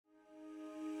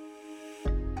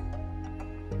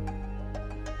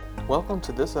Welcome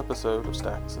to this episode of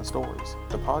Stacks and Stories,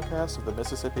 the podcast of the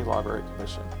Mississippi Library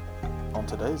Commission. On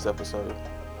today's episode,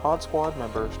 Pod Squad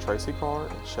members Tracy Carr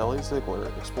and Shelley Ziegler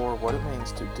explore what it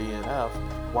means to DNF,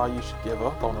 why you should give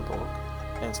up on a book,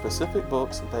 and specific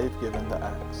books they've given the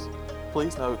axe.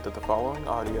 Please note that the following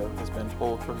audio has been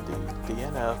pulled from the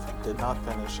DNF Did Not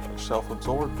Finish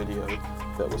Self-Absorbed video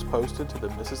that was posted to the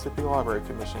Mississippi Library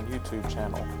Commission YouTube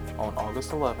channel on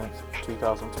August 11th,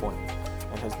 2020,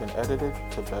 and has been edited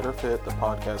to better fit the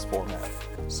podcast format.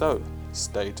 So,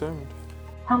 stay tuned.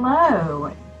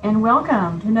 Hello, and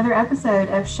welcome to another episode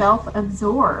of Shelf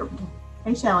Absorbed.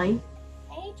 Hey, Shelley.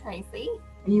 Hey, Tracy.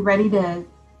 Are you ready to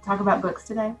talk about books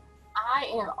today? I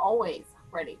am always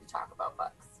ready to talk about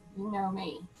books. You know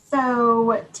me.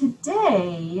 So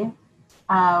today,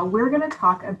 we're going to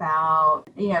talk about,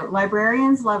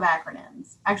 librarians love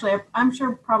acronyms. Actually, I'm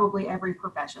sure probably every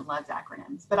profession loves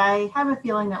acronyms, but I have a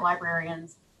feeling that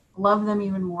librarians love them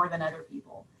even more than other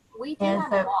people. We do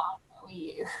have a lot that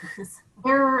we use.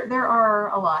 There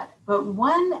are a lot, but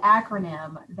one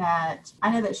acronym that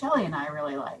I know that Shelley and I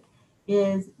really like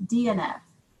is DNF.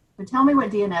 So tell me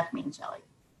what DNF means, Shelley.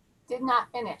 Did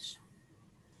not finish.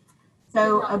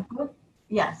 So a book,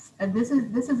 yes, this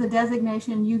is a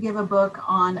designation. You give a book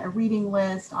on a reading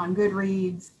list, on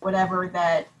Goodreads, whatever,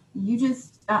 that you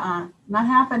just, not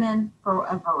happening for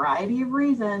a variety of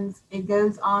reasons. It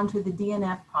goes on to the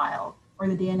DNF pile or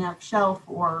the DNF shelf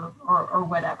or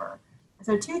whatever.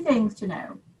 So two things to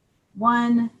know.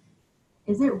 One,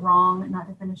 is it wrong not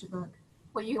to finish a book?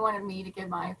 Well, you wanted me to give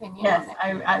my opinion. Yes,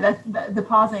 that's the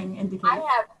pausing indicates. I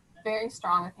have very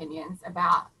strong opinions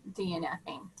about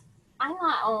DNFing. I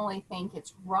not only think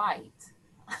it's right,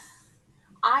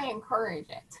 I encourage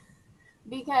it.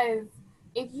 Because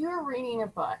if you're reading a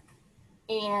book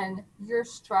and you're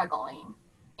struggling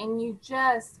and you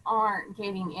just aren't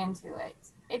getting into it,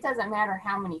 it doesn't matter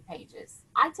how many pages.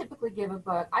 I typically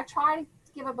I try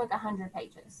to give a book 100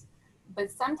 pages, but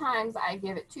sometimes I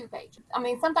give it 2 pages. I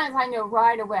mean, sometimes I know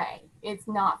right away it's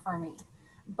not for me.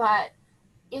 But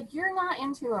if you're not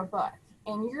into a book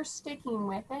and you're sticking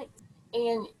with it,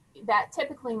 and that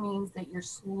typically means that you're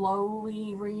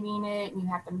slowly reading it and you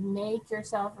have to make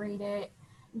yourself read it,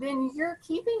 then you're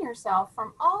keeping yourself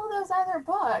from all those other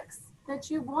books that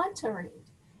you want to read.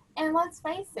 And let's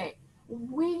face it,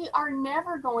 we are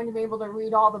never going to be able to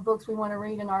read all the books we want to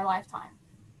read in our lifetime.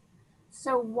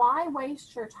 So why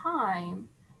waste your time?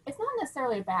 It's not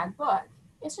necessarily a bad book.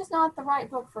 It's just not the right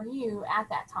book for you at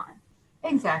that time.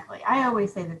 Exactly. I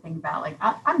always say the thing about,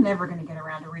 I'm never going to get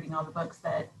around to reading all the books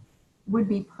that would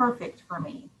be perfect for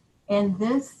me. And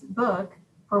this book,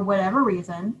 for whatever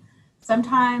reason,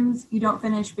 sometimes you don't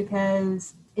finish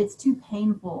because it's too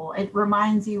painful. It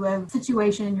reminds you of a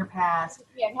situation in your past.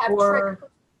 Yeah,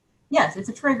 Yes, it's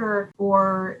a trigger,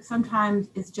 or sometimes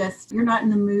it's just you're not in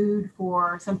the mood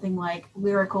for something like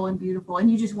lyrical and beautiful,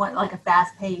 and you just want like a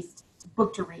fast-paced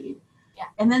book to read. Yeah.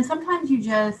 And then sometimes you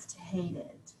just hate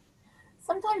it.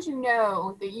 Sometimes you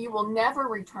know that you will never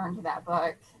return to that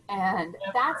book, and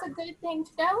that's a good thing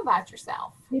to know about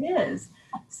yourself. It is.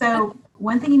 So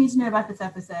one thing you need to know about this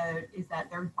episode is that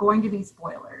there are going to be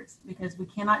spoilers, because we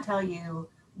cannot tell you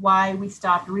why we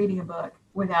stopped reading a book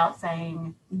without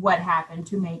saying what happened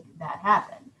to make that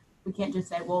happen. We can't just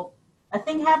say, well, a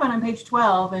thing happened on page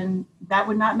 12, and that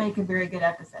would not make a very good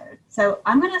episode. So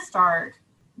I'm going to start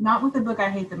not with the book I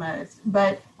hate the most,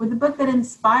 but with the book that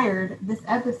inspired this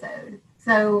episode.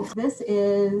 So this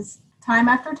is Time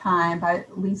After Time by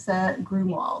Lisa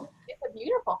Grunwald. It's a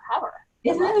beautiful cover.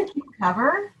 Isn't it a cute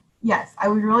cover? Yes, I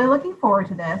was really looking forward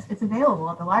to this. It's available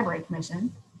at the Library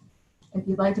Commission if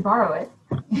you'd like to borrow it,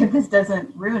 if this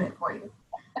doesn't ruin it for you.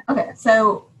 Okay,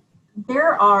 so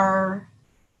there are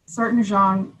certain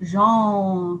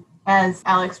genre, as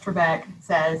Alex Trebek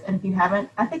says, and if you haven't,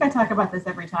 I think I talk about this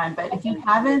every time, but if you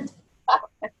haven't,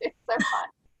 It's so fun.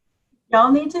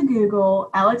 y'all need to Google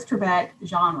Alex Trebek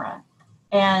genre.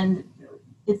 And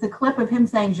it's a clip of him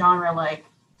saying genre like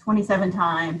 27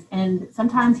 times. And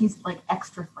sometimes he's like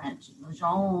extra French,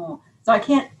 genre. So I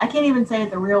can't even say it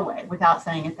the real way without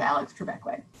saying it the Alex Trebek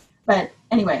way. But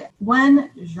anyway, one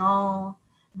genre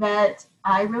that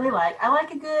I really like. I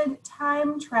like a good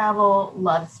time travel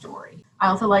love story. I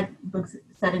also like books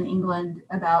set in England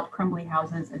about crumbly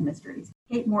houses and mysteries.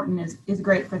 Kate Morton is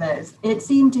great for those. It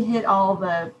seemed to hit all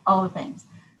the things.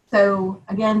 So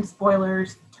again,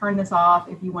 spoilers, turn this off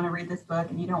if you want to read this book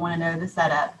and you don't want to know the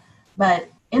setup. But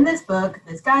in this book,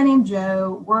 this guy named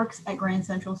Joe works at Grand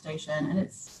Central Station, and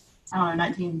it's,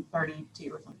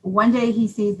 1932 or something. One day he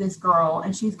sees this girl,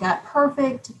 and she's got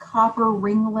perfect copper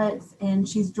ringlets, and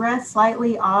she's dressed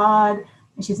slightly odd,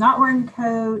 and she's not wearing a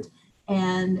coat,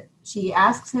 and she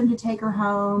asks him to take her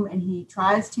home, and he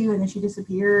tries to, and then she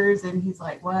disappears, and he's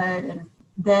like, what? And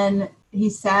then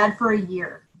he's sad for a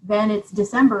year. Then it's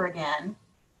December again.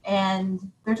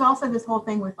 And there's also this whole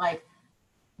thing with like,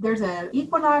 there's a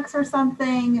equinox or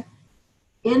something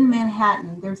in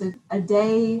Manhattan. There's a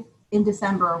day in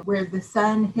December where the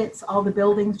sun hits all the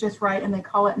buildings just right, and they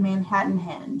call it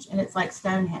Manhattanhenge, and it's like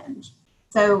Stonehenge.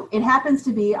 So it happens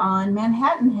to be on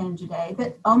Manhattanhenge Day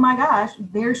that, oh my gosh,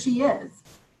 there she is.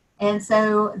 And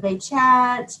so they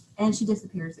chat, and she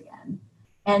disappears again.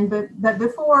 And but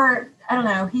before, I don't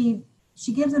know,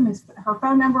 she gives him her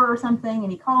phone number or something,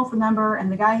 and he calls the number,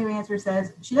 and the guy who answers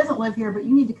says, she doesn't live here, but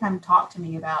you need to come talk to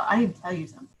me I need to tell you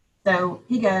something. So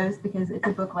he goes, because it's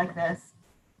a book like this.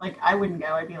 Like, I wouldn't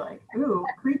go. I'd be like, ooh,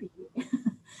 creepy.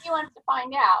 He wants to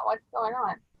find out what's going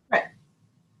on. Right.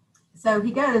 So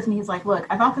he goes, and he's like, look,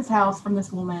 I bought this house from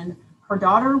this woman. Her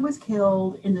daughter was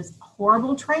killed in this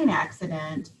horrible train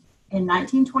accident in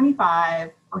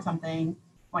 1925 or something,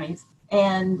 20s.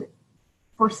 And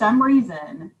for some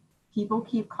reason, people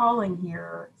keep calling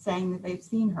here saying that they've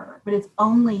seen her, but it's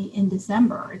only in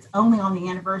December. It's only on the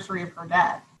anniversary of her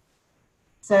death.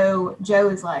 So Joe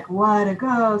is like, what a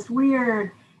ghost,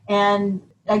 weird. And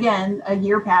again, a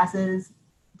year passes,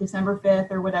 December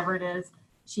 5th or whatever it is,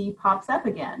 she pops up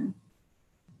again.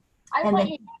 I want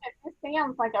you to know that this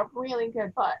sounds like a really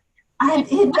good book.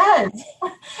 It does.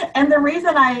 And the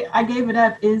reason I gave it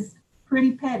up is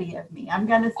pretty petty of me, I'm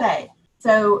going to say.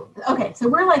 So, okay, so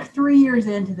we're like 3 years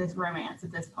into this romance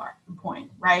at this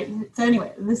point, right? So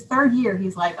anyway, this third year,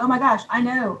 he's like, oh my gosh, I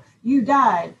know, you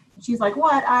died. She's like,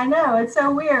 what? I know, it's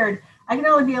so weird. I can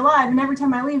only be alive, and every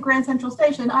time I leave Grand Central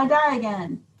Station, I die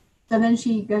again. So then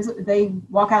they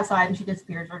walk outside, and she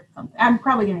disappears or something. I'm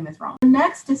probably getting this wrong.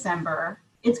 Next December,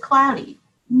 it's cloudy.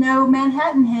 No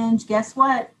Manhattanhenge. Guess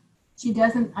what? She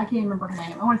doesn't, I can't even remember her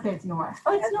name. I want to say it's Nora.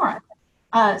 Oh, it's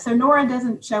Nora. So Nora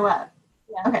doesn't show up.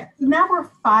 Yeah. Okay, so now we're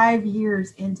 5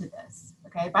 years into this,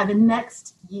 okay? By the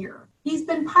next year. He's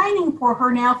been pining for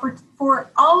her now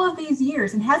for all of these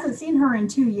years and hasn't seen her in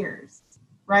 2 years,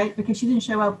 right? Because she didn't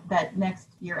show up that next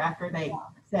year after they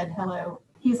said hello.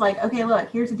 He's like, okay, look,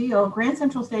 here's the deal. Grand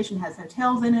Central Station has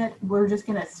hotels in it. We're just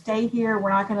going to stay here.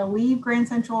 We're not going to leave Grand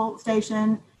Central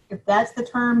Station if that's the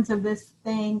terms of this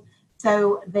thing.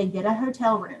 So they get a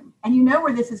hotel room. And you know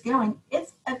where this is going.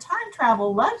 It's a time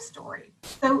travel love story.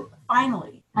 So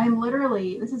finally,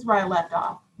 this is where I left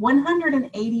off,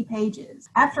 180 pages.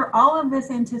 After all of this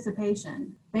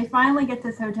anticipation, they finally get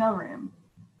this hotel room.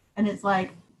 And it's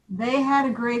like, they had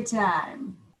a great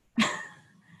time. So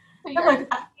you're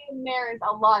like, there's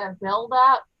a lot of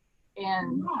buildup.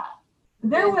 And yeah,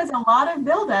 there was a lot of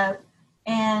buildup.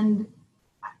 And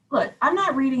look, I'm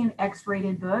not reading an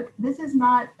X-rated book. This is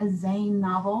not a Zane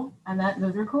novel, and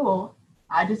those are cool.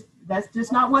 That's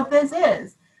just not what this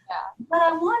is. Yeah. But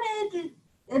I wanted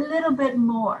a little bit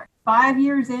more. 5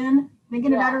 years in,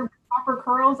 thinking about her proper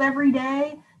curls every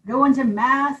day, going to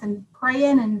mass and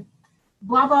praying and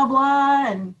blah, blah, blah.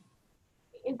 And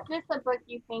is this a book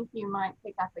you think you might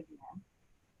pick up again?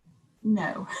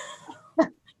 No.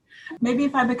 Maybe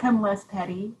if I become less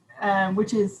petty,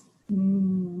 which is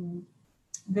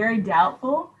very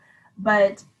doubtful,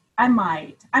 but I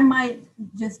might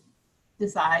just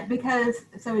decide, because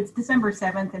so it's December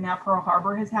 7th and now Pearl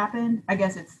Harbor has happened. I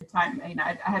guess it's the time,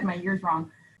 I had my years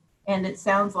wrong, and it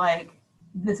sounds like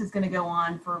this is going to go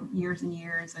on for years and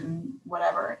years and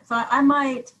whatever. So I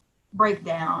might break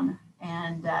down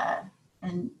and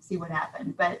see what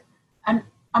happened, but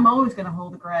I'm always going to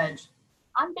hold a grudge.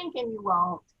 I'm thinking you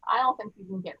won't. I don't think you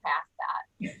can get past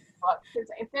that book, because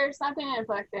if there's something in a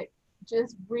book that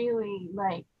just really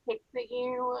like kicks at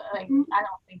you, like I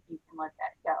don't think you can let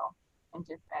that go and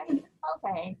just say,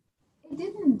 okay. It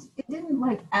didn't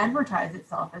like advertise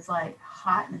itself as like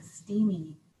hot and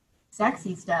steamy,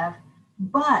 sexy stuff,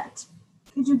 but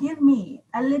could you give me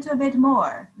a little bit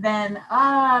more than it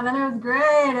was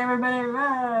great, everybody,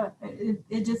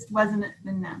 it just wasn't,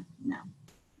 no.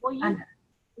 Well,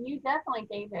 you definitely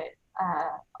gave it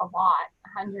a lot,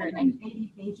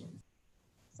 180 pages.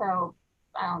 So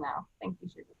I don't know. I think you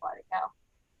should just let it go.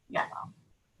 Yeah.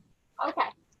 So, okay.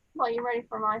 Well, you ready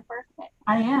for my first pick?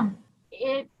 I am.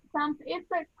 It's a kind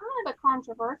of a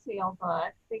controversial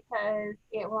book because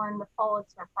it won the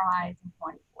Pulitzer Prize in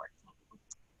 2014.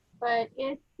 But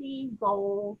it's The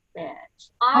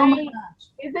Goldfinch. Oh my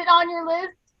gosh. Is it on your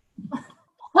list?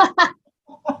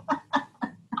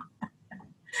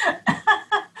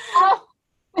 Oh.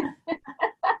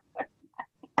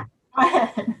 Go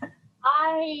ahead.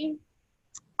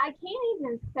 I can't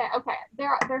even say, okay, there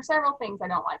are several things I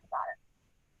don't like about it.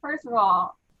 First of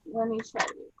all, let me show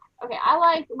you. Okay, I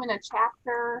like when a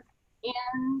chapter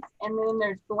ends and then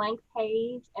there's blank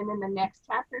page and then the next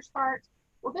chapter starts.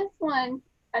 Well, this one,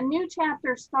 a new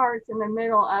chapter starts in the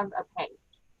middle of a page.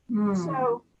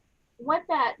 So what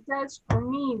that does for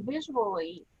me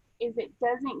visually is it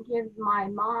doesn't give my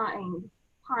mind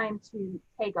time to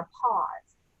take a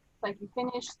pause. It's like you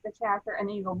finish the chapter and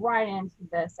then you go right into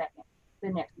the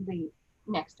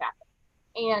next chapter.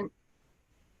 And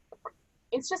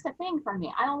it's just a thing for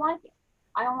me. I don't like it.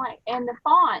 And the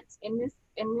fonts in this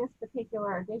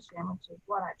particular edition, which is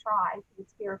what I tried,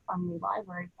 it's here from the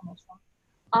library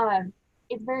commission.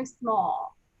 It's very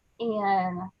small,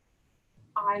 and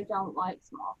I don't like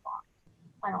small fonts.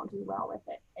 I don't do well with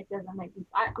it. It doesn't make me.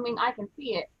 I mean, I can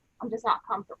see it. I'm just not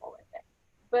comfortable with it.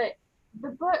 But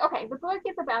the book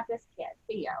is about this kid,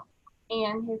 Theo,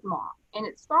 and his mom, and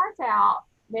it starts out.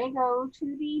 They go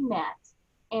to the Met,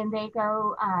 and they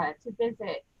go to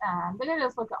visit. They don't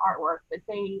just look at artwork, but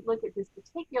they look at this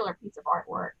particular piece of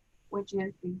artwork, which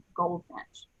is the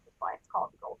goldfinch. That's why it's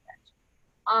called the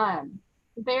goldfinch.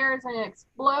 There's an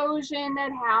explosion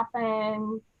that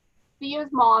happens.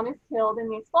 Theo's mom is killed in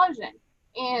the explosion,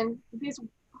 and this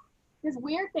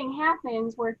weird thing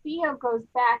happens where Theo goes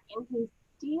back and he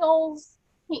steals.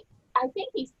 I think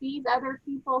he sees other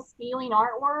people stealing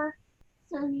artwork,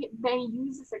 so they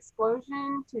use this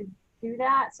explosion to do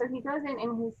that. So he goes in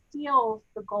and he steals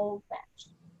the goldfinch.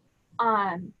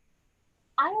 I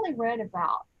only read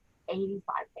about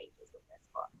 85 pages of this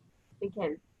book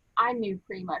because I knew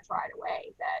pretty much right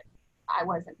away that I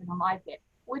wasn't going to like it,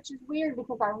 which is weird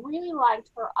because I really liked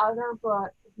her other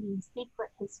book, The Secret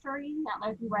History. I don't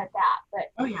know if you read that,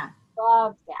 but Oh yeah.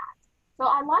 loved that. So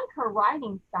I like her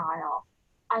writing style.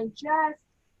 I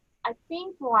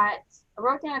think I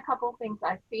wrote down a couple of things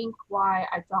I think why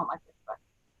I don't like this book.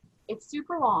 It's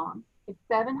super long. It's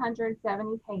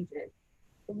 770 pages,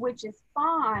 which is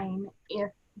fine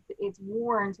if it's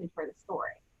warranted for the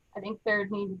story. I think there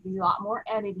needs to be a lot more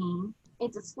editing.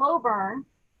 It's a slow burn,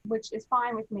 which is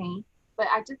fine with me, but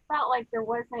I just felt like there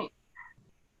was going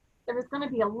to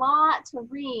be a lot to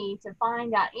read to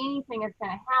find out anything that's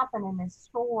going to happen in this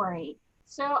story.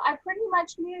 So I pretty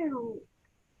much knew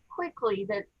quickly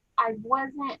that I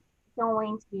wasn't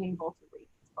going to be able to read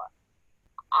this book.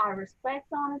 I respect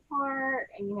Donna's heart,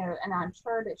 and I'm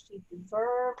sure that she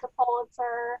deserved the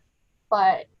Pulitzer,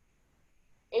 but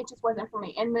it just wasn't for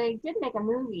me. And they did make a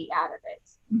movie out of it,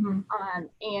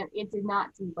 and it did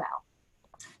not do well.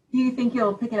 Do you think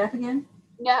you'll pick it up again?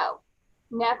 No,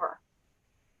 never.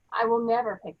 I will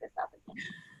never pick this up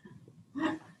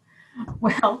again.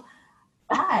 Well,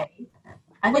 I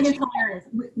think it's hilarious.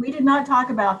 We did not talk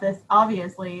about this,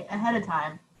 obviously, ahead of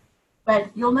time, but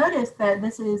you'll notice that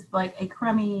this is like a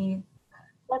crummy,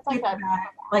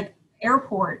 like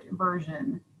airport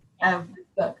version of this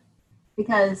book,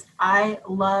 because I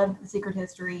love The Secret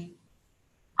History.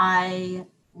 I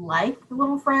like The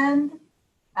Little Friend.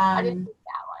 I didn't read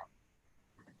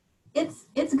that one.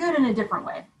 It's good in a different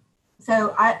way.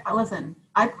 So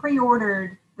I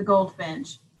pre-ordered The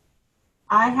Goldfinch.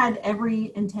 I had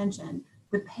every intention.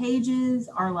 The pages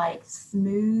are like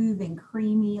smooth and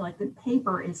creamy. Like the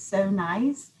paper is so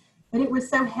nice, but it was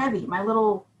so heavy. My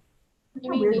little.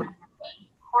 You mean the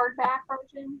hardback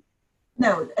version?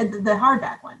 No, the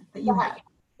hardback one that you have.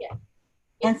 Yeah.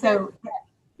 And so,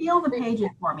 feel the pages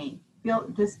for me.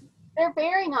 They're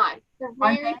very nice. They're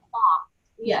very soft.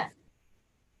 Yes.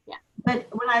 Yeah. But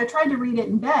when I tried to read it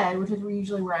in bed, which is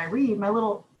usually where I read, my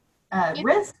little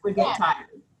wrist would get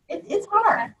tired. It's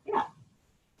hard. Yeah.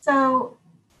 So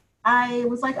I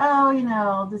was like,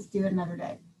 I'll just do it another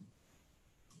day.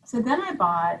 So then I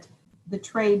bought the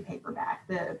trade paperback,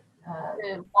 the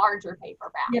larger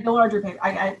paperback. Yeah, the larger paper.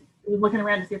 I was looking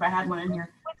around to see if I had one in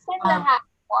here. Which tend to have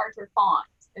larger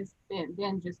fonts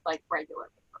than just like regular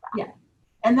paperback. Yeah.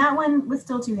 And that one was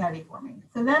still too heavy for me.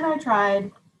 So then I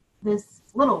tried this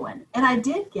little one, and I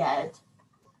did get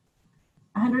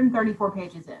 134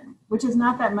 pages in, which is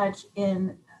not that much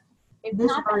in this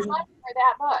not version. That much for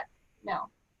that book. No.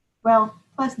 Well,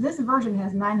 plus this version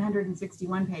has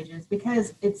 961 pages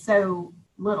because it's so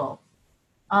little.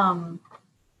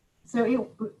 So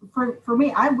for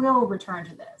me, I will return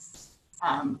to this.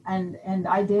 And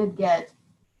I did get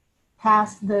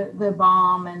past the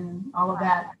bomb and all of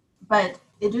that, but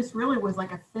it just really was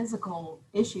like a physical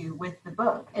issue with the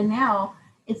book. And now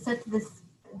it's such this,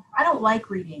 I don't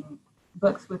like reading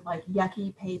books with like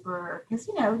yucky paper because,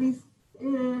 these,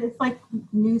 it's like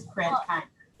newsprint kind of.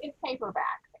 It's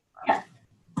paperback. Yeah.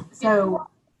 So.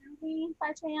 By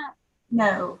chance?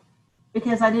 No,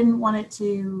 because I didn't want it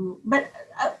to, but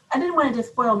I didn't want it to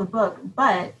spoil the book,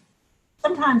 but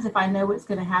sometimes if I know what's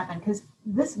going to happen, because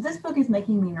this book is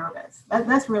making me nervous.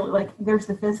 That's really, like, there's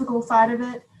the physical side of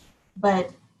it,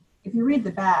 but if you read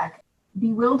the back,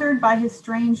 bewildered by his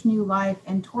strange new life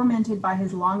and tormented by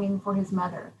his longing for his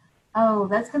mother. Oh,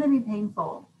 that's going to be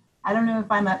painful. I don't know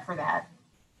if I'm up for that.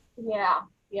 Yeah,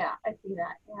 I see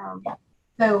that. Yeah.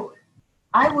 So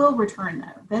I will return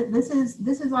though. This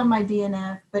is on my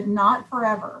DNF, but not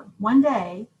forever. One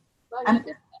day. Well, you just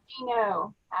let me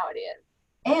know how it is.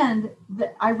 And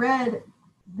I read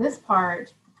this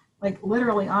part like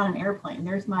literally on an airplane.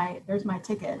 There's my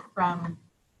ticket from,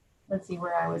 let's see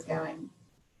where I was going.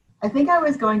 I think I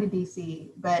was going to DC,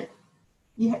 but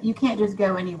you can't just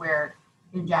go anywhere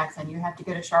in Jackson. You have to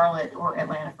go to Charlotte or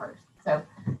Atlanta first. So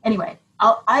anyway,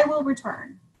 I will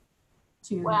return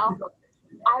to. Well,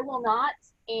 I will not,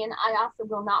 and I also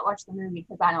will not watch the movie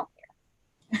because I don't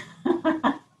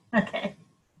care. Okay.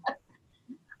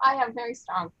 I have very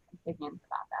strong opinions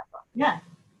about that book. Yeah.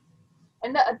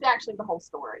 And it's actually the whole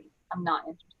story. I'm not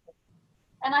interested.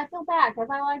 And I feel bad because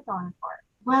I like Donna Tartt.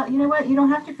 Well, you know what? You don't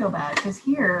have to feel bad because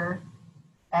here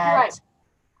right.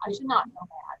 I should not feel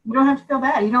bad. You don't have to feel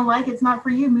bad. You don't like it, it's not for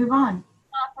you. Move on.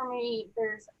 Not for me.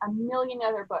 There's a million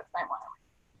other books I want to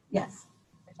read. Yes.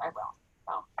 Which I will.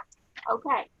 So,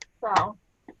 okay. So,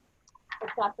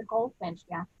 it's got the goldfinch.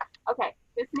 Yeah. Okay.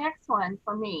 This next one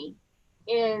for me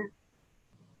is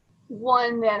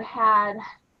one that had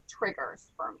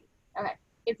triggers for me. Okay.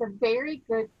 It's a very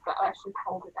good book. I should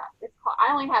hold it up. It's called,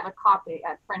 I only have a copy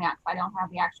at printout because I don't have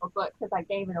the actual book because I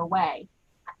gave it away.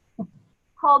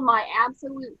 Called My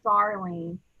Absolute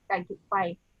Darling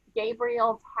by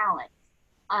Gabriel Talent.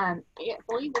 I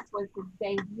believe this was his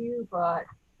debut book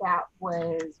that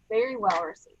was very well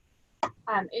received.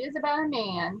 It is about a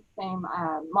man named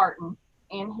Martin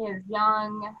and his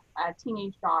young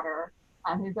teenage daughter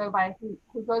who goes by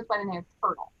the name of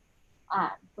Turtle,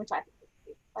 which I think is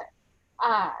cute. But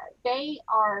they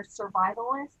are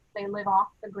survivalists. They live off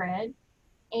the grid,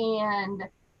 and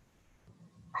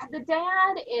the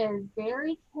dad is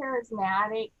very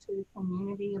charismatic to the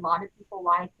community. A lot of people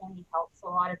like him. He helps a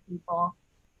lot of people.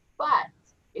 But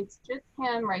it's just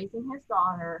him raising his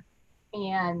daughter,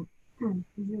 and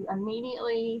you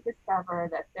immediately discover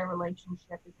that their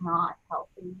relationship is not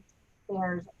healthy.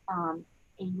 There's a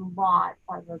lot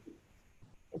of abuse.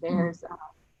 There's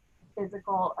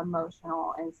physical,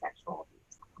 emotional, and sexual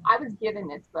abuse. I was given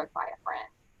this book by a friend,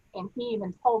 and he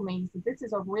even told me, he said, this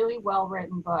is a really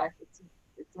well-written book. It's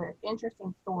an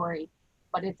interesting story,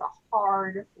 but it's a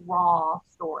hard, raw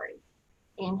story.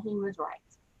 And he was right.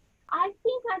 I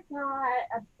think I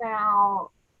got about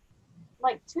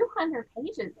like 200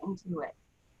 pages into it,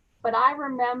 but I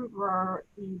remember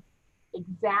the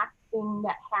exact thing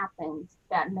that happened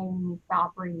that made me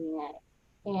stop reading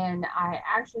it. And I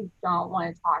actually don't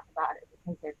want to talk about it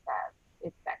because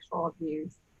it's sexual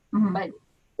abuse. Mm-hmm.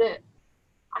 But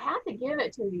I have to give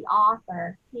it to the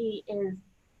author. He is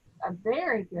a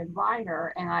very good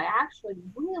writer, and I actually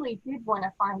really did want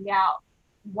to find out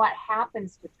what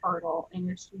happens to Turtle and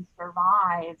if she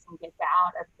survives and gets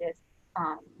out of this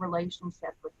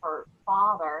relationship with her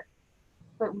father.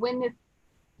 But when this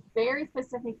very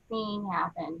specific scene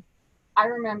happened, I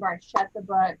remember I shut the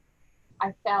book.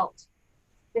 I felt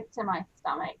sick to my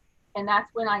stomach, and that's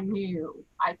when I knew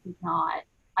I could not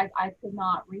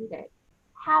read it.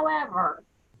 However,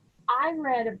 I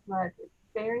read a book that's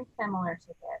very similar to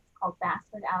this called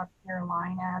Bastard Out of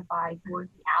Carolina by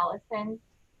Dorothy Allison.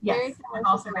 Yes, I've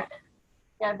also read it.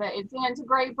 Yeah, it's a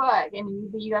great book,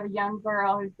 and you have a young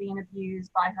girl who's being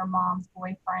abused by her mom's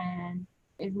boyfriend.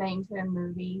 Is made into a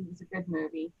movie. It's a good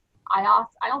movie. I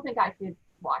don't think I could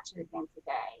watch it again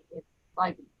today. It's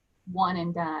like one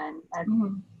and done.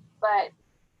 Mm-hmm. But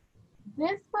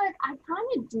this book, I kind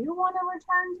of do want to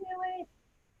return to it.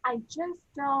 I just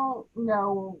don't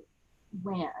know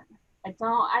when. I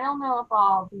don't know if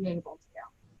I'll be able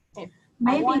to.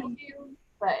 Maybe I want to,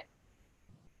 but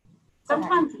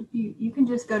sometimes you can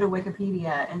just go to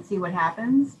Wikipedia and see what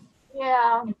happens.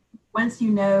 Yeah. Once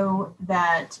you know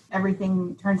that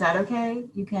everything turns out okay,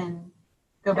 you can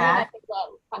go back. I think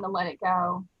kind of let it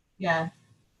go. Yeah.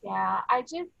 Yeah.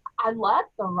 I love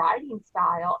the writing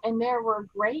style, and there were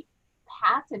great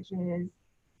passages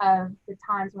of the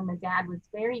times when the dad was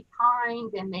very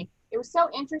kind, and it was so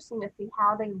interesting to see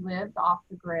how they lived off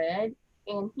the grid,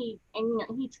 and he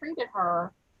treated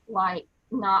her like,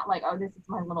 not like, oh, this is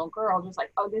my little girl, just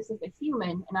like, oh, this is a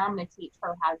human, and I'm going to teach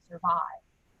her how to survive.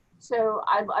 So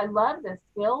I love the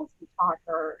skills he taught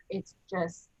her. It's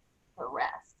just the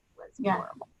rest was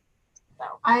horrible. So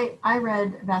I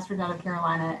read Bastard Out of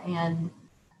Carolina, and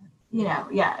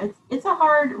yeah, it's a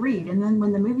hard read. And then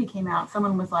when the movie came out,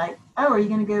 someone was like, "Oh, are you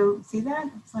going to go see that?"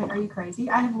 It's like, "Are you crazy?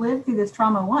 I have lived through this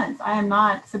trauma once. I am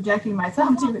not subjecting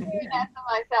myself to it doing again." that to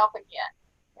myself again.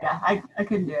 Yeah, I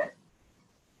couldn't do it.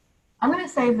 I'm going to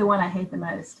save the one I hate the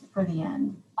most for the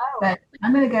end, Oh, but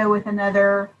I'm going to go with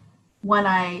another one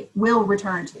I will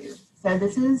return to. So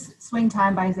this is Swing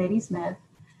Time by Zadie Smith,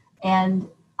 and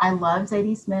I love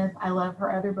Zadie Smith. I love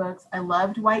her other books. I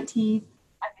loved White Teeth.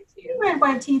 I did We too. read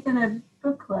White Teeth in a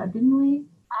book club, didn't we?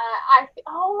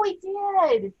 Oh, we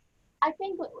did. I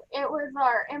think it was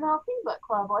our MLC book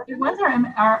club, wasn't It was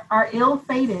our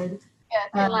ill-fated. Yes,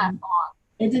 it didn't last Um, long.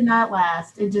 it did not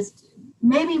last. It just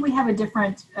maybe we have a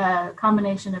different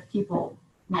combination of people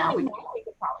now. We could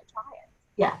probably try it.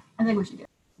 Yeah, I think we should do it.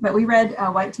 But we read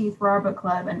White Teeth for our book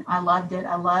club, and I loved it.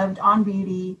 I loved On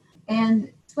Beauty,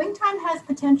 and Swing Time has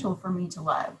potential for me to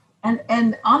love.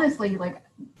 And honestly, like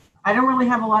I don't really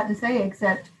have a lot to say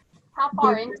except How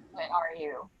far into it are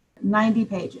you? 90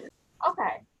 pages.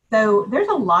 Okay. So there's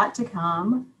a lot to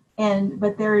come,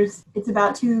 but it's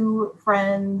about two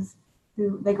friends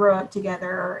who they grow up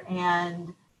together,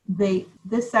 and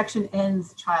this section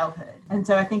ends childhood. And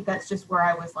so I think that's just where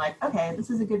I was like, okay, this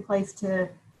is a good place to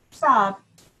stop,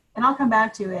 and I'll come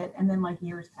back to it. And then like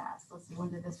years pass. Let's see, when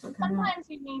did this book come out? Sometimes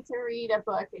you need to read a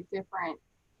book at different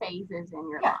phases in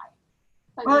your Yeah. life.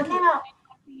 So Well, it came out.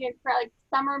 it's like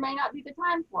summer may not be the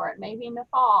time for it. Maybe in the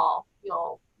fall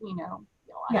you'll like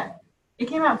Yeah, it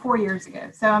came out 4 years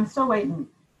ago, so I'm still waiting.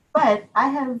 But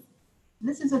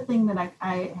this is a thing that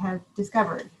I have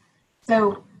discovered.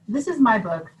 So this is my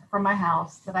book from my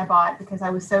house that I bought because I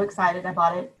was so excited. I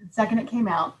bought it the second it came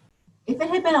out. If it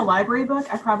had been a library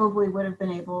book, I probably would have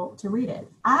been able to read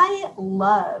it. I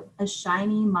love a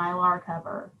shiny Mylar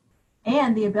cover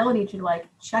and the ability to like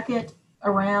chuck it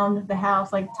around the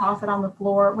house, like toss it on the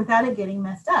floor without it getting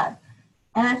messed up.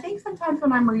 And I think sometimes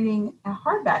when I'm reading a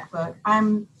hardback book, I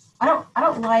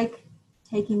don't like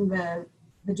taking the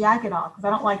jacket off because I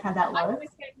don't like how that looks.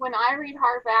 When I read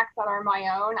hardbacks that are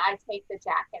my own, I take the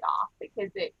jacket off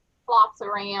because it flops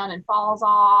around and falls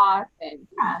off, and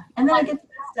Yeah, and then it gets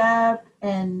messed up.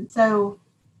 And so,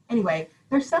 anyway,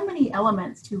 there's so many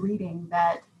elements to reading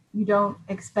that you don't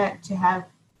expect to have.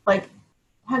 Like,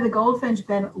 had the Goldfinch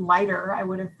been lighter, I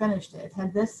would have finished it.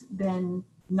 Had this been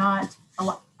not a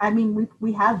lot, I mean,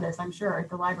 we have this, I'm sure, at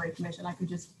the Library Commission.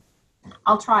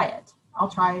 I'll try it. I'll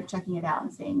try checking it out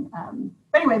and seeing.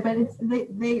 But anyway, but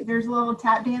there's a little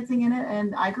tap dancing in it,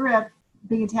 and I grew up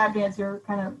being a tap dancer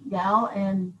kind of gal,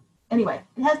 and anyway,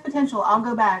 it has potential. I'll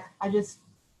go back. It's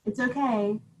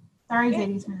okay. Sorry,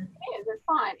 Zadie Smith. It is. It's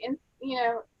fine. And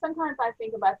sometimes I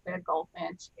think about the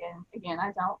Goldfinch, and again,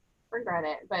 I don't regret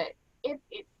it, but it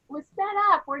was set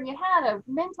up where you had a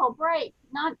mental break,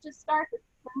 not just start the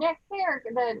next character,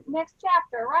 the next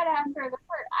chapter right after the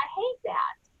first. I hate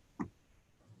that.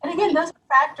 And again, those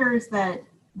are factors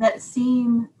that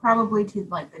seem probably to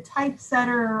like the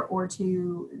typesetter or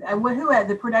to who had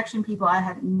the production people. I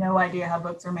have no idea how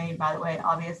books are made, by the way,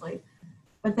 obviously,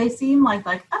 but they seem like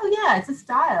oh yeah, it's a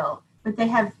style, but they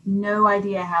have no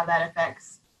idea how that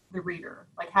affects the reader,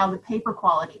 like how the paper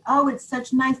quality. Oh, it's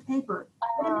such nice paper,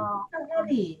 but it's so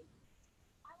heavy.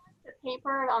 I like the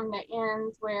paper on the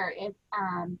ends where it's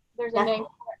there's a Deckled. name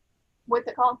for it. What's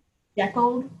it called?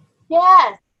 Deckled.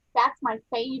 Yes, that's my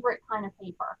favorite kind of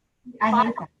paper. I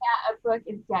hate that. A book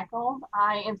is deckled,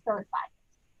 I am so excited.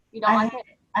 You don't I like hate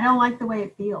it? I don't like the way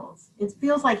it feels. It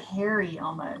feels like hairy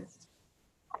almost.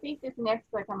 I think this next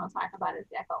book I'm going to talk about is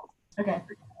deckled. Okay.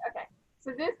 Okay,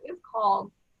 so this is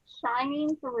called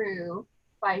Shining Through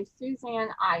by Suzanne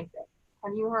Isaac.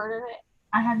 Have you heard of it?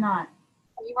 I have not.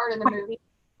 Have you heard of the movie?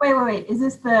 Wait. Is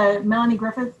this the Melanie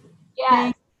Griffith Yes.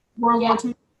 thing? World War Yes.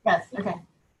 II? Yes. Okay.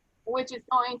 Which is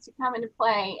going to come into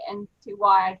play and to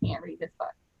why I can't read this book.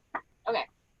 Okay,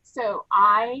 so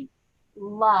I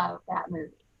love that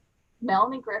movie.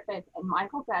 Melanie Griffith and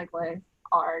Michael Douglas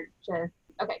are just,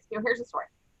 okay, so here's the story.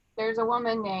 There's a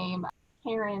woman named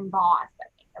Karen Voss, I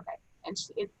think, okay, and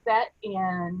it's set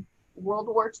in World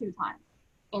War II time,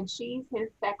 and she's his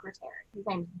secretary. His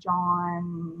name's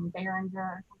John Berenger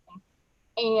or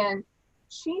something, and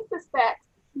she suspects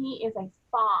he is a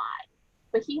spy,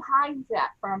 but he hides that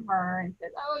from her and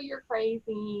says, oh, you're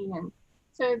crazy, and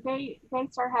so they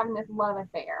start having this love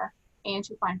affair, and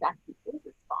she finds out he is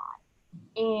a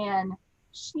spy. And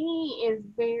she is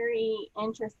very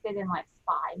interested in like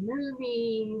spy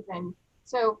movies. And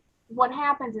so what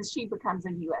happens is she becomes a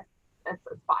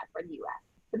spy for the US.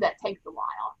 But that takes a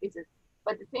while.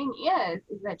 But the thing is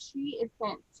that she is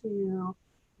sent to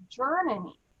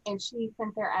Germany, and she's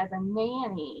sent there as a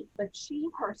nanny. But she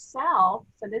herself,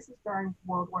 so this is during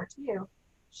World War II,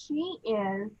 she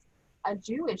is a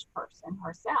Jewish person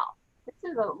herself.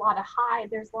 There's a lot of high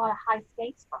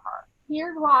stakes for her.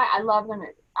 Here's why I love the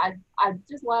movie. I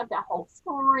just love that whole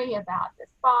story about the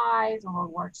spies in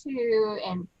World War II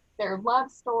and their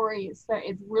love story. So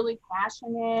it's really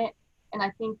passionate, and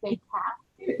I think they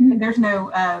cast. There's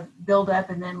no build up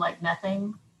and then like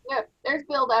nothing. No, there's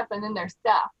build up and then there's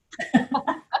stuff.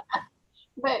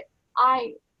 But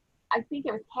I think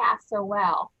it was cast so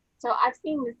well. So I've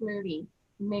seen this movie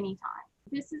many times.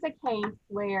 This is a case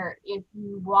where if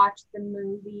you watch the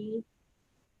movie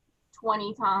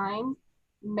 20 times,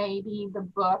 maybe the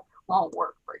book won't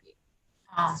work for you.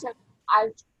 So I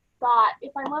thought,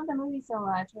 if I love the movie so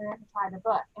much, we're going to try the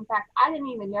book. In fact, I didn't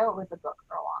even know it was a book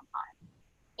for a long time.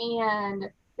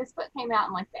 And this book came out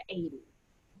in like the 80s.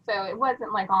 So it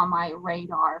wasn't like on my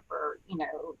radar for,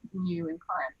 new and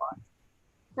current books.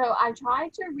 So I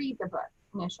tried to read the book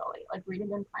initially, like read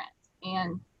it in print.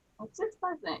 And it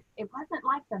wasn't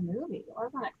like the movie. It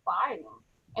wasn't exciting.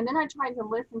 And then I tried to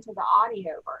listen to the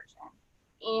audio version.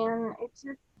 And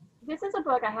this is a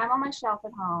book I have on my shelf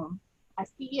at home. I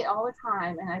see it all the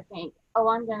time, and I think, oh,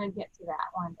 I'm going to get to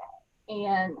that one day.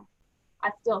 And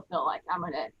I still feel like I'm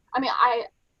going to,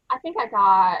 I think I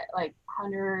got like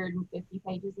 150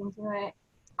 pages into it.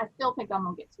 I still think I'm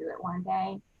going to get to it one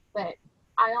day, but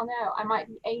I don't know. I might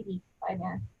be 80 by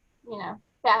then.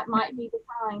 That might be the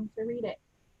time to read it.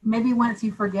 Maybe once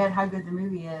you forget how good the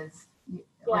movie is.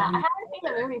 Yeah, I haven't seen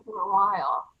the movie for a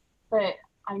while, but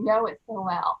I know it so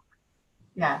well.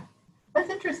 Yeah, that's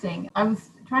interesting. I was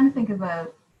trying to think of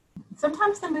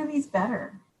sometimes the movie's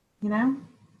better,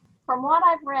 From what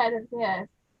I've read of this,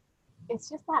 it's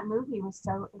just that movie was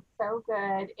so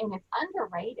good, and it's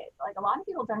underrated. Like, a lot of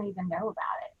people don't even know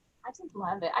about it. I just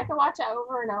love it. I could watch it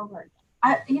over and over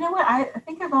again. You know what? I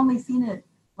think I've only seen it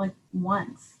like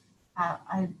once.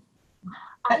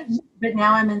 But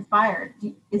now I'm inspired.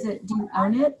 Do you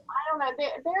own it? I don't know.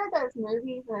 There are those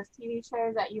movies and those TV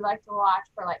shows that you like to watch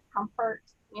for like comfort,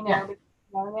 Yeah. because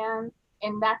you know them.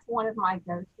 And that's one of my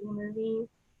go-to movies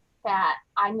that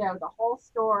I know the whole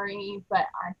story, but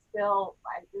I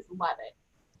just love it.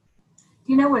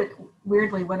 Do you know what?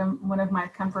 Weirdly, one of my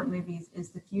comfort movies is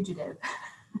The Fugitive.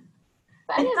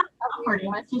 It's not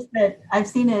comforting. It's just that I've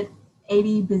seen it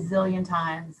 80 bazillion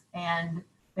times, and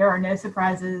there are no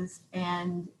surprises,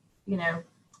 and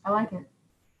I like it.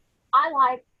 I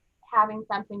like having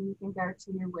something you can go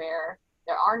to where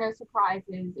there are no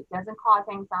surprises, it doesn't cause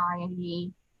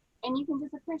anxiety, and you can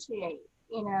just appreciate,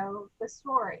 the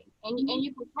story. And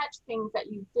you can catch things that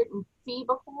you didn't see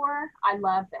before. I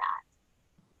love that.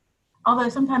 Although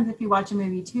sometimes if you watch a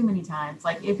movie too many times,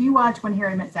 like if you watch When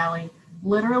Harry Met Sally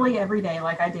literally every day,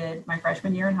 like I did my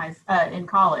freshman year in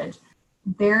college,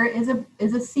 there is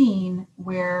a scene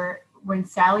where when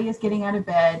Sally is getting out of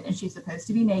bed and she's supposed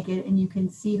to be naked and you can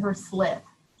see her slip.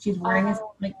 She's wearing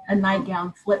a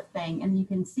nightgown slip thing and you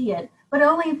can see it, but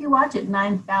only if you watch it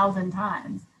 9,000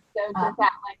 times. So does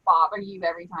that like bother you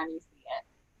every time you see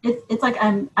it? It's like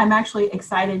I'm actually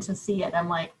excited to see it. I'm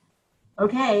like,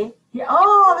 okay, yeah,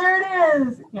 oh, there it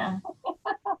is. Yeah.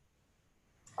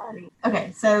 Funny.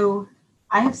 Okay, so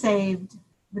I have saved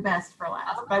the best for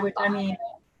last, by which I mean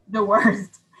the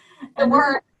worst. The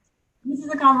worst. This is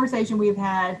a conversation we've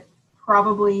had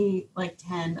probably like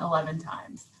 10, 11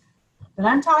 times. But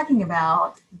I'm talking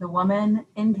about The Woman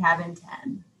in Cabin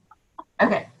 10.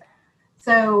 Okay,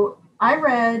 so I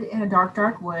read In a Dark,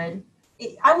 Dark Wood.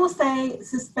 I will say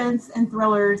suspense and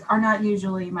thrillers are not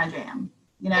usually my jam.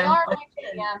 They are my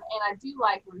jam, and I do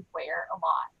like Ruth Ware a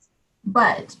lot.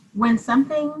 But when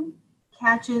something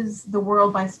catches the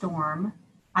world by storm,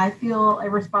 I feel a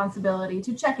responsibility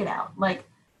to check it out. Like,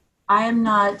 I am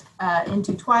not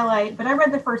into Twilight, but I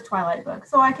read the first Twilight book,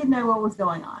 so I could know what was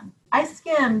going on. I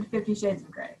skimmed 50 Shades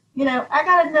of Grey. I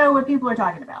got to know what people are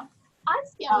talking about. I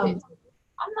skimmed it.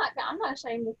 I'm not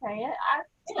ashamed to say it. I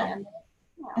skimmed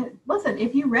it. Listen,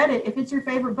 if you read it, if it's your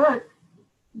favorite book,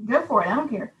 go for it. I don't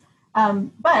care.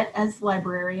 But as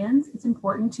librarians, it's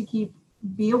important to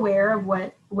be aware of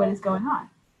what is going on.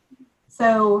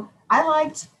 So I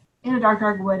liked In a Dark,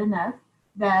 Dark Wood enough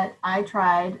that I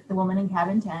tried The Woman in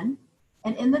Cabin 10.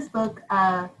 And in this book,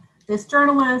 this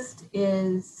journalist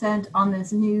is sent on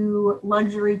this new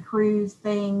luxury cruise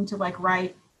thing to like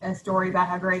write a story about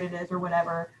how great it is or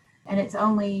whatever. And it's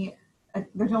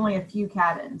there's only a few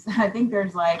cabins. I think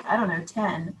there's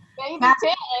 10. Maybe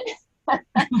 10.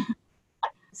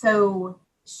 So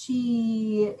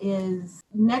she is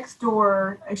next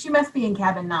door. She must be in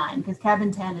cabin 9 because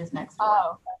cabin 10 is next door.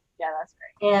 Oh, yeah, that's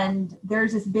great. And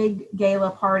there's this big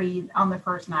gala party on the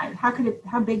first night. How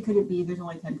big could it be? There's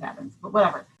only 10 cabins, but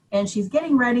whatever. And she's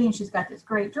getting ready and she's got this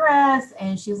great dress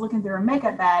and she's looking through her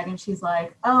makeup bag and she's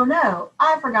like, oh no,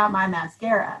 I forgot my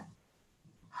mascara.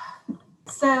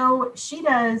 So she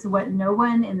does what no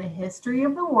one in the history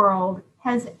of the world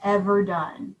has ever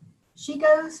done. She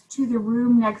goes to the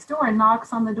room next door and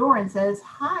knocks on the door and says,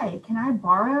 hi, can I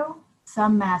borrow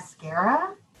some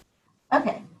mascara?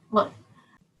 Okay, look,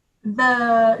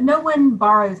 no one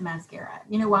borrows mascara.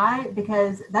 You know why?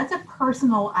 Because that's a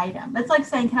personal item. That's like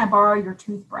saying, can I borrow your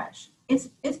toothbrush?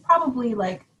 It's probably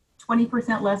like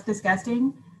 20% less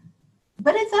disgusting,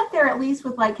 but it's up there at least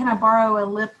with like, can I borrow a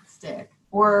lipstick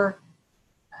or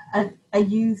a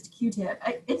used Q-tip?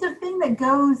 It's a thing that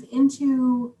goes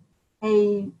into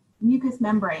a mucous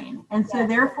membrane, and so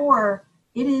therefore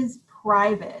it is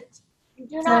private. You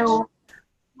do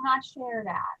not share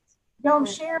that. Don't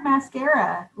share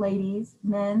mascara, ladies,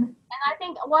 men. And I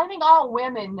think all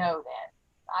women know this.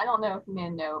 I don't know if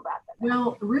men know about that.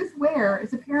 Well, Ruth Ware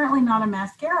is apparently not a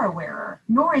mascara wearer,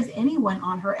 nor is anyone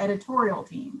on her editorial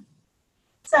team.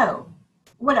 So,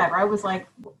 whatever. I was like,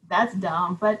 that's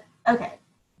dumb, but okay.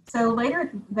 So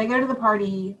later, they go to the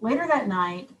party. Later that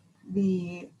night,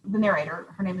 the narrator,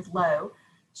 her name is Lo,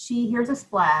 she hears a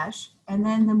splash, and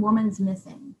then the woman's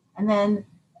missing. And then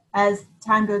as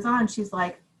time goes on, she's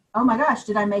like, oh my gosh,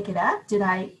 did I make it up?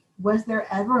 Was there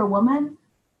ever a woman?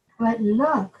 But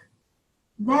look,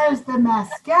 there's the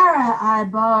mascara I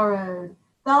borrowed.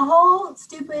 The whole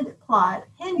stupid plot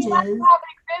hinges.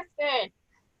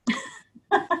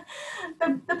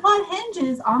 The plot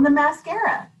hinges on the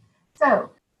mascara. So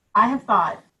I have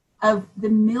thought of the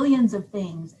millions of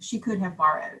things she could have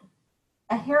borrowed.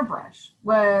 A hairbrush.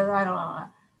 Well, I don't know.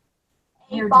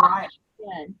 Hair dryer.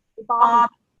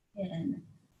 Bobby pin.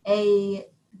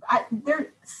 There's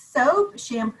soap,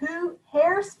 shampoo,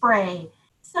 hairspray,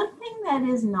 something that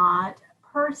is not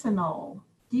personal.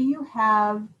 Do you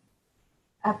have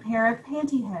a pair of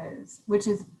pantyhose? Which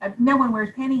is, no one wears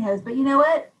pantyhose, but you know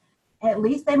what? At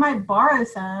least they might borrow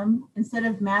some instead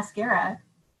of mascara.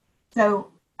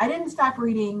 So I didn't stop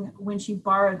reading when she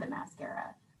borrowed the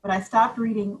mascara, but I stopped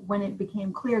reading when it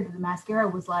became clear that the mascara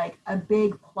was like a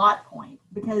big plot point,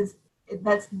 because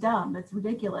that's dumb. That's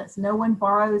ridiculous. No one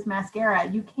borrows mascara.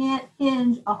 You can't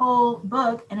hinge a whole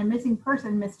book and a missing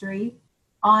person mystery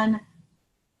on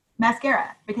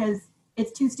mascara because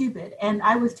it's too stupid. And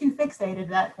I was too fixated at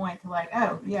that point to like,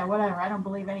 oh, yeah, whatever. I don't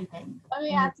believe anything. Let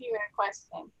me ask you a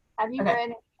question. Have you read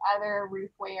any other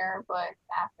Ruth Ware books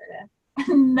after this?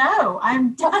 No,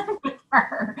 I'm done with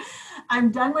her.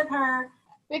 I'm done with her.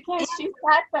 Because she's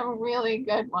got some really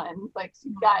good ones. Like,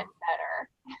 she's gotten better.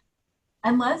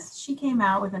 Unless she came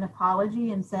out with an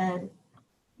apology and said,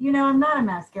 you know, I'm not a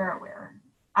mascara wearer.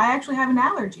 I actually have an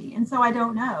allergy, and so I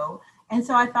don't know. And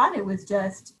so I thought it was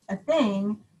just a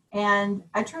thing, and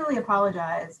I truly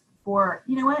apologize for,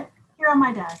 you know what? Here on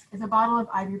my desk is a bottle of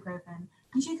ibuprofen,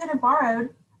 and she could have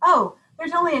borrowed, oh,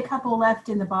 there's only a couple left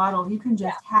in the bottle. You can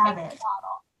just have it.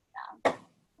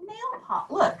 Nail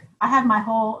polish. Look, I have my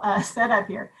whole setup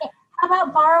here. How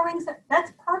about borrowing?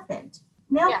 That's perfect.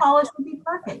 Nail polish would be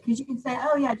perfect because you can say,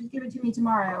 oh yeah, just give it to me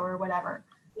tomorrow or whatever.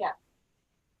 Yeah.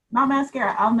 Not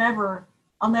mascara. I'll never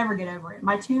get over it.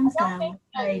 My tombstone. I don't think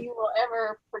that you will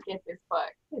ever forget this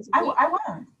book. I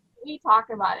won't. We talk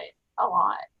about it a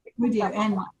lot. We do.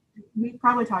 And we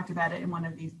probably talked about it in one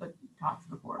of these book talks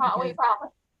before. Probably.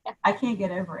 I can't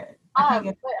get over it. But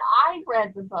I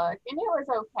read the book and it was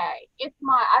okay.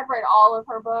 I've read all of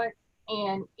her books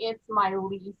and it's my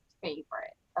least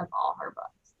favorite of all her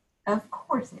books. Of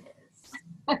course it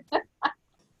is.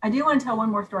 I do want to tell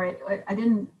one more story. I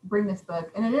didn't bring this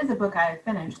book, and it is a book I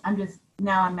finished. I'm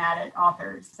mad at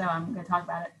authors, so I'm going to talk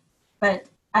about it. But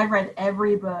I've read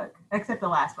every book except the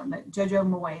last one that Jojo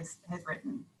Moyes has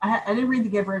written. I didn't read The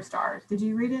Giver of Stars. Did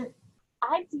you read it?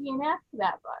 I DNF'd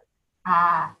that book.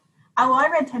 Well, I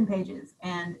read 10 pages,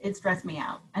 and it stressed me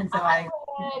out. And so I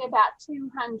read about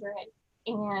 200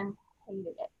 and hated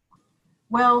it.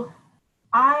 Well,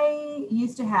 I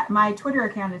used to have, my Twitter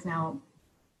account is now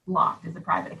locked as a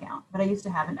private account, but I used to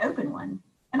have an open one.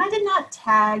 And I did not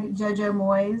tag Jojo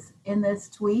Moyes in this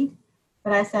tweet,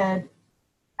 but I said,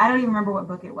 I don't even remember what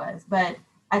book it was, but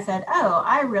I said, oh,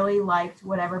 I really liked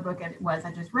whatever book it was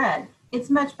I just read. It's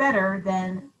much better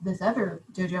than this other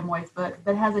Jojo Moyes book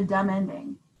that has a dumb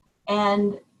ending.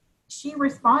 And she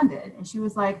responded and she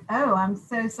was like, oh, I'm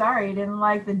so sorry you didn't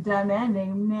like the dumb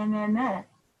ending. Nah.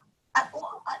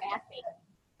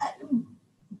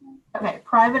 Okay,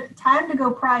 time to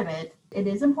go private. It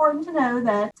is important to know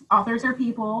that authors are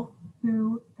people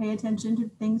who pay attention to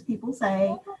things people say.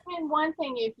 It would have been one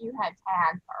thing if you had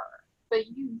tagged her, but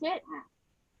you didn't.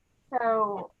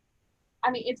 So,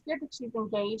 I mean, it's good that she's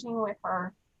engaging with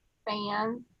her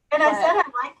fans. And I But- said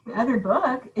I liked the other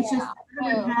book. It's just the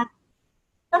other one no. had,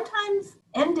 sometimes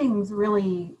endings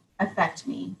really affect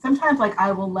me. Sometimes like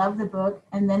I will love the book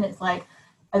and then it's like,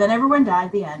 and then everyone died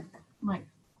at the end. I'm like,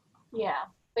 Yeah,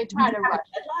 they try did to you have rush.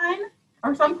 a deadline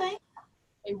or something?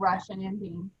 A Russian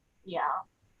ending. Yeah,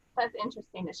 that's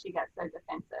interesting that she got so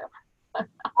defensive.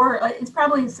 Or it's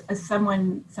probably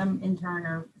some intern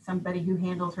or somebody who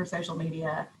handles her social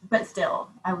media. But still,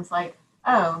 I was like,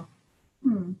 oh,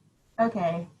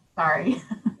 okay, sorry.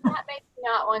 That makes me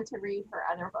not want to read her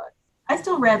other books. I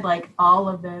still read like all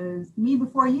of those. Me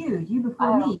before you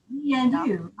before me and yeah,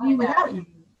 you, I me know. without you.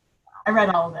 I read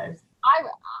all of those.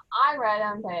 I read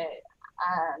them, but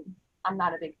I'm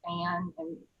not a big fan,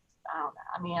 and I don't know.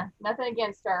 I mean, nothing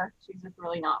against her. She's just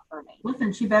really not for me.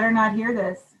 Listen, she better not hear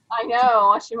this. I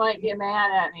know she might get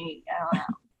mad at me. I don't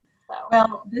know. So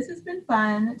Well, this has been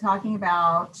fun talking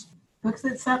about books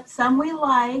that some we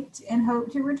liked and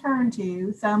hope to return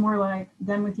to. Some were like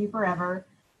done with you forever.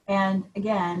 And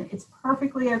again, it's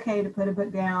perfectly okay to put a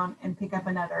book down and pick up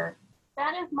another.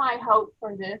 that is my hope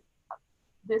for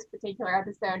this particular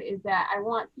episode, is that I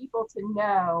want people to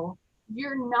know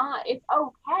it's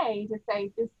okay to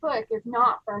say this book is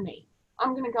not for me.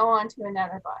 I'm going to go on to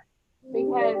another book,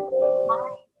 because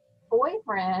my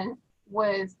boyfriend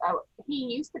he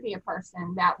used to be a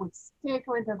person that would stick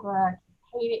with a book,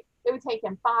 hate it. It would take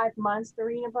him 5 months to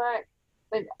read a book,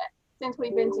 but since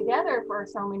we've been together for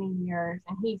so many years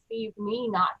and he sees me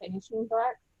not finishing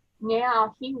books,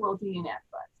 now he will DNF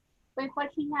books. But it's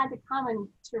like he had to come and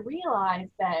to realize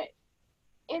that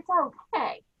it's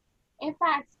okay. In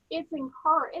fact, it's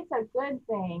a good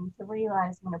thing to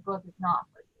realize when a book is not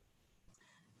for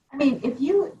you. I mean, if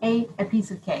you ate a piece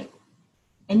of cake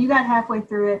and you got halfway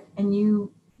through it and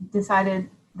you decided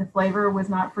the flavor was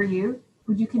not for you,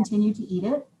 would you continue to eat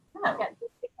it? No. Yeah,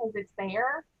 just because it's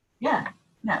there. Yeah.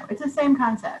 No, it's the same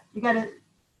concept. You got to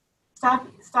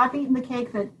stop eating the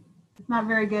cake that it's not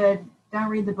very good. Don't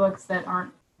read the books that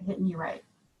aren't hitting you right.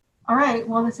 All right.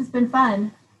 Well, this has been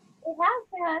fun. It has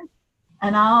been.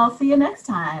 And I'll see you next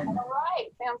time. All right.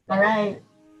 Sounds good. All right.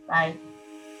 Bye.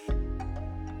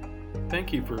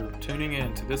 Thank you for tuning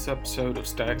in to this episode of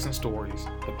Stacks and Stories,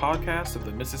 the podcast of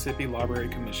the Mississippi Library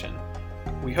Commission.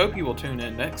 We hope you will tune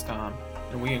in next time,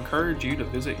 and we encourage you to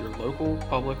visit your local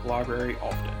public library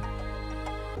often.